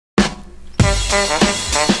Yeah,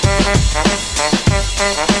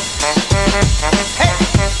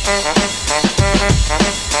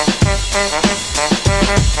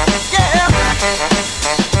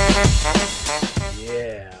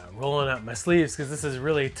 rolling up my sleeves because this is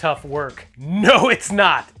really tough work. No, it's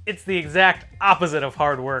not. It's the exact opposite of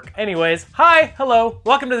hard work. Anyways, hi, hello,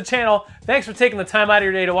 welcome to the channel. Thanks for taking the time out of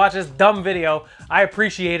your day to watch this dumb video. I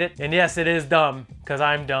appreciate it. And yes, it is dumb because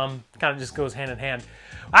I'm dumb. Kind of just goes hand in hand.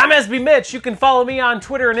 I'm SB Mitch. You can follow me on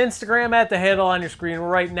Twitter and Instagram at the handle on your screen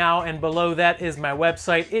right now, and below that is my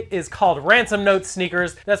website. It is called Ransom Notes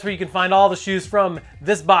Sneakers. That's where you can find all the shoes from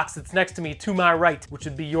this box that's next to me to my right, which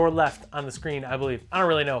would be your left on the screen, I believe. I don't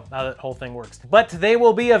really know how that whole thing works. But they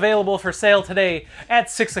will be available for sale today at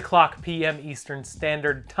 6 o'clock p.m. Eastern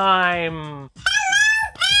Standard Time.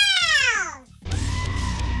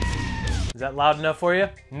 Is that loud enough for you?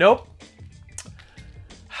 Nope.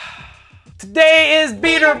 Today is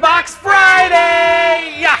Beater Box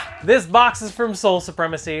Friday! Yeah! This box is from Sole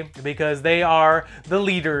Supremacy because they are the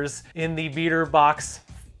leaders in the beater box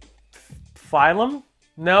phylum?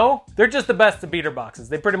 No? They're just the best at beater boxes.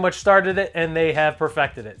 They pretty much started it and they have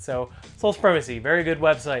perfected it. So, Sole Supremacy, very good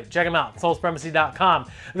website. Check them out, solesupremacy.com.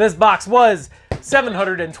 This box was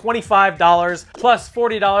 $725 plus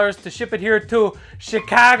 $40 to ship it here to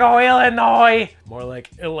Chicago, Illinois. More like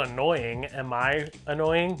Illinoising. Am I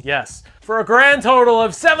annoying? Yes. For a grand total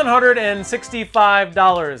of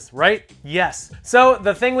 $765, right? Yes. So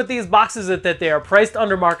the thing with these boxes is that they are priced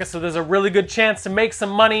under market, so there's a really good chance to make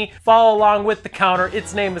some money. Follow along with the counter.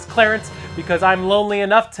 Its name is Clarence because I'm lonely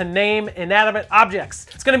enough to name inanimate objects.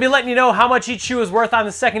 It's gonna be letting you know how much each shoe is worth on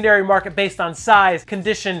the secondary market based on size,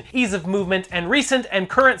 condition, ease of movement, and recent and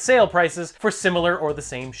current sale prices for similar or the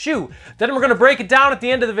same shoe. Then we're gonna break it down at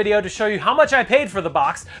the end of the video to show you how much I paid for the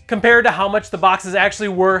box compared to how much the box is actually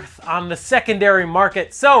worth on the secondary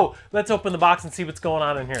market. So let's open the box and see what's going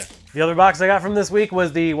on in here. The other box I got from this week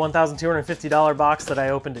was the $1,250 box that I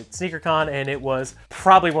opened at SneakerCon, and it was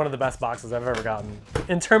probably one of the best boxes I've ever gotten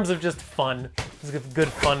in terms of just fun. It's a good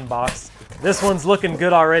fun box. This one's looking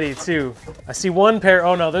good already too. I see one pair,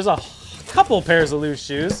 oh no, there's a couple pairs of loose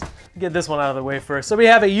shoes. Get this one out of the way first. So we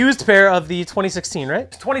have a used pair of the 2016, right?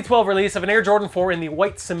 2012 release of an Air Jordan 4 in the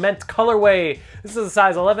white cement colorway. This is a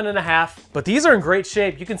size 11.5, but these are in great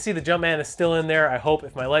shape. You can see the Jumpman is still in there. I hope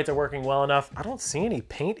if my lights are working well enough. I don't see any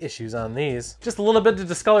paint issues on these. Just a little bit of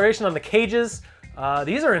discoloration on the cages.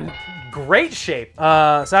 These are in great shape.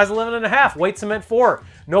 Size 11.5, white cement 4.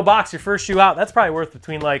 No box, your first shoe out. That's probably worth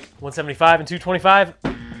between like $175 and $225,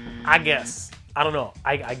 I guess. I don't know,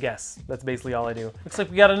 I guess. That's basically all I do. Looks like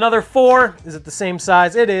we got another 4. Is it the same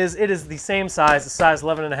size? It is the same size, the size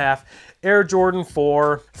 11.5. Air Jordan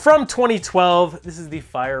 4 from 2012. This is the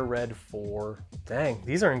Fire Red 4. Dang,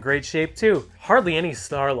 these are in great shape too. Hardly any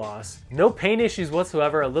star loss. No paint issues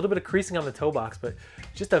whatsoever. A little bit of creasing on the toe box, but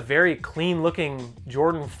just a very clean looking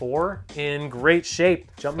Jordan 4 in great shape.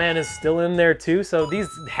 Jumpman is still in there too, so these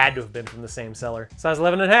had to have been from the same seller. Size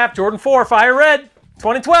 11.5, Jordan 4, Fire Red.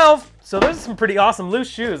 2012. So those are some pretty awesome loose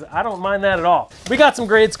shoes. I don't mind that at all. We got some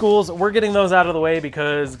grade schools. We're getting those out of the way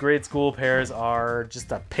because grade school pairs are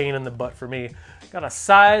just a pain in the butt for me. Got a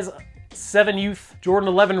size 7 youth Jordan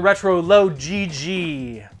 11 Retro Low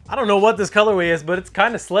GG. I don't know what this colorway is, but it's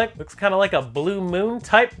kind of slick. Looks kind of like a Blue Moon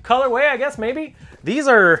type colorway, I guess, maybe. These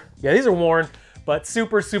are worn, but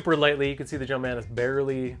super, super lightly. You can see the Jumpman is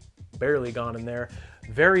barely gone in there.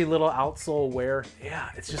 Very little outsole wear. Yeah,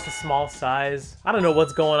 it's just a small size. I don't know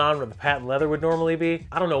what's going on where the patent leather would normally be.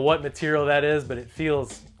 I don't know what material that is, but it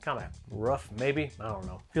feels kind of rough, maybe. I don't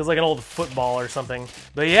know. Feels like an old football or something.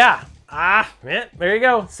 But yeah, there you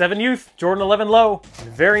go. 7 youth, Jordan 11 low.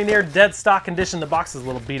 Very near dead stock condition. The box is a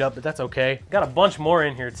little beat up, but that's okay. Got a bunch more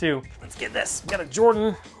in here too. Let's get this. We got a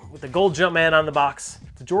Jordan with the gold Jumpman on the box.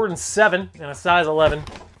 It's a Jordan 7 and a size 11.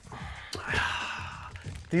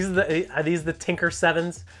 Are these the Tinker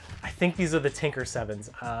 7s? I think these are the Tinker 7s.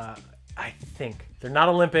 I think. They're not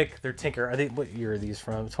Olympic, they're Tinker. What year are these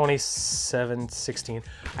from? 27, 16.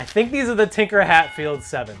 I think these are the Tinker Hatfield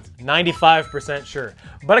 7s. 95% sure.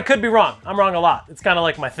 But I could be wrong. I'm wrong a lot. It's kind of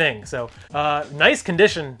like my thing. So, nice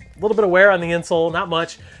condition. A little bit of wear on the insole, not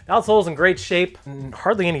much. The outsole's in great shape.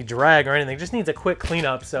 Hardly any drag or anything. Just needs a quick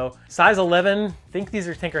cleanup. So, size 11. I think these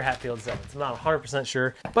are Tinker Hatfield 7s. I'm not 100%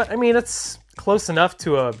 sure. But, I mean, it's close enough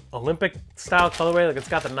to a Olympic style colorway. Like, it's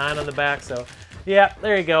got the 9 on the back, so yeah,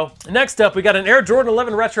 there you go. Next up, we got an Air Jordan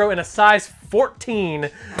 11 Retro in a size 14.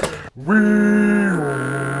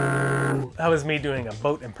 That was me doing a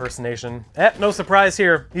boat impersonation. No surprise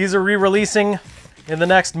here. These are re-releasing in the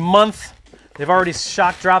next month. They've already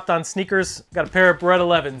shock dropped on sneakers. Got a pair of Bred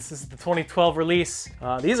 11s. This is the 2012 release.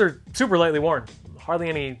 These are super lightly worn. Hardly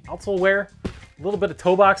any outsole wear. A little bit of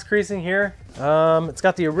toe box creasing here. It's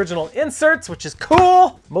got the original inserts, which is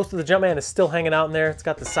cool. Most of the Jumpman is still hanging out in there. It's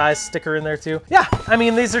got the size sticker in there too. Yeah, I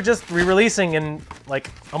mean, these are just re-releasing in like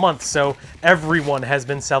a month, so everyone has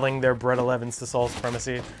been selling their Bred 11s to Sole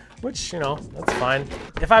Supremacy, which, you know, that's fine.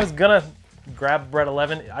 If I was gonna grab Bred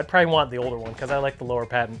 11, I'd probably want the older one because I like the lower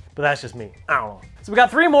patent, but that's just me. I don't know. So we got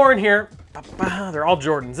 3 more in here. They're all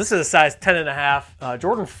Jordans. This is a size 10.5,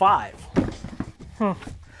 Jordan 5.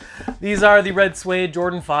 These are the red suede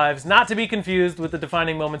Jordan 5s, not to be confused with the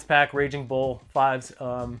Defining Moments Pack Raging Bull 5s.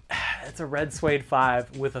 It's a red suede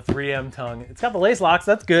 5 with a 3M tongue. It's got the lace locks,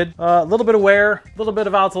 that's good. A little bit of wear, a little bit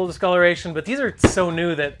of outsole discoloration, but these are so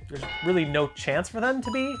new that there's really no chance for them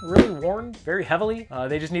to be really worn very heavily.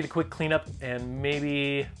 They just need a quick cleanup and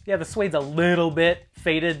maybe, yeah, the suede's a little bit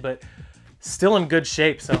faded, but still in good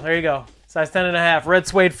shape, so there you go. Size 10.5, red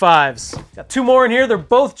suede 5s. Got 2 more in here, they're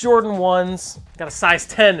both Jordan 1s. Got a size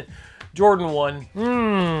 10 Jordan 1.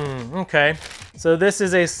 Okay. So this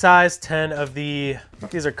is a size 10 of the, I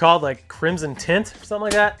think these are called like Crimson Tint or something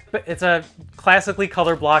like that. But it's a classically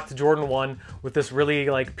color blocked Jordan 1 with this really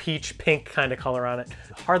like peach pink kind of color on it.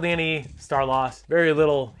 Hardly any star loss, very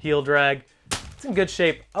little heel drag. It's in good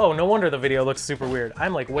shape. Oh, no wonder the video looks super weird.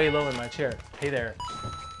 I'm like way low in my chair. Hey there.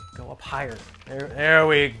 Go up higher. There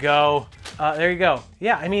we go. There you go.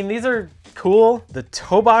 Yeah, I mean, these are cool. The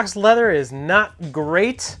toe box leather is not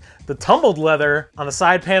great. The tumbled leather on the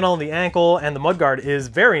side panel, the ankle, and the mudguard is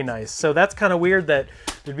very nice. So that's kind of weird that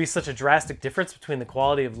there'd be such a drastic difference between the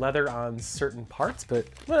quality of leather on certain parts, but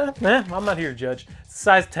I'm not here to judge. It's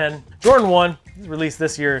size 10. Jordan 1, released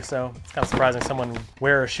this year, so it's kind of surprising someone would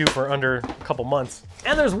wear a shoe for under a couple months.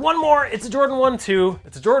 And there's one more. It's a Jordan 1 too.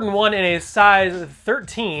 It's a Jordan 1 in a size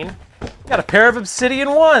 13. Got a pair of Obsidian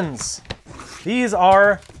 1s. These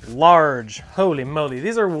are large. Holy moly.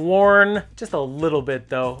 These are worn just a little bit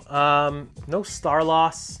though. No star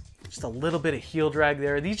loss. Just a little bit of heel drag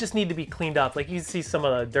there. These just need to be cleaned up. Like you can see some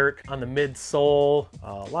of the dirt on the midsole,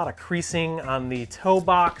 a lot of creasing on the toe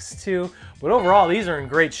box too. But overall, these are in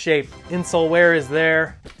great shape. Insole wear is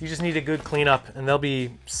there. You just need a good cleanup and they'll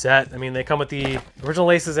be set. I mean, they come with the original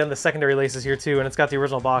laces and the secondary laces here too, and it's got the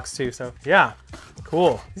original box too. So yeah,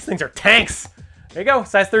 cool. These things are tanks. There you go,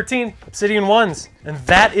 size 13, Obsidian 1s. And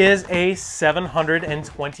that is a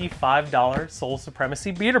 $725 Sole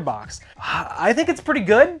Supremacy beater box. I think it's pretty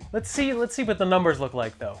good. Let's see what the numbers look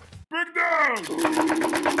like though. Big down!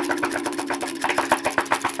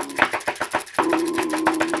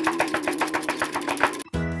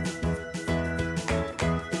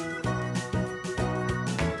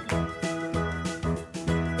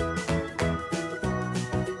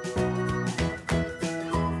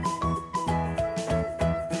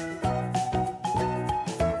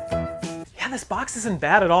 This box isn't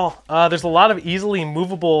bad at all. There's a lot of easily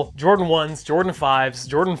movable Jordan 1s, Jordan 5s,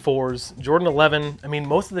 Jordan 4s, Jordan 11. I mean,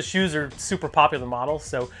 most of the shoes are super popular models,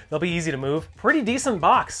 so they'll be easy to move. Pretty decent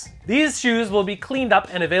box. These shoes will be cleaned up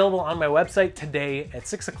and available on my website today at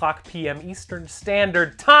 6:00 p.m. Eastern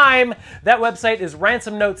Standard Time. That website is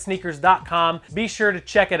ransomnotesneakers.com. Be sure to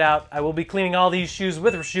check it out. I will be cleaning all these shoes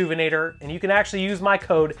with Reshoevn8r, and you can actually use my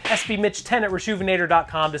code SBMitch10 at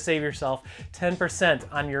Reshoevn8r.com to save yourself 10%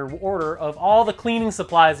 on your order of all the cleaning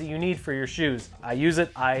supplies that you need for your shoes. I use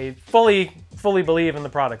it. I fully believe in the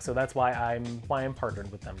product, so that's why I'm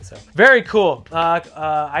partnered with them. So very cool.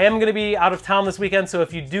 I am going to be out of town this weekend, so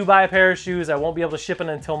if you do buy a pair of shoes, I won't be able to ship it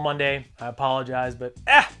until Monday. I apologize, but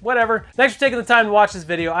whatever. Thanks for taking the time to watch this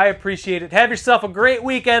video. I appreciate it. Have yourself a great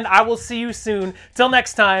weekend. I will see you soon. Till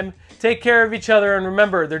next time, take care of each other, and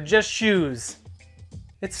remember, they're just shoes.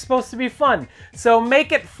 It's supposed to be fun, so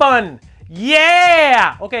make it fun.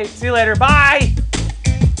 Yeah! Okay, see you later. Bye!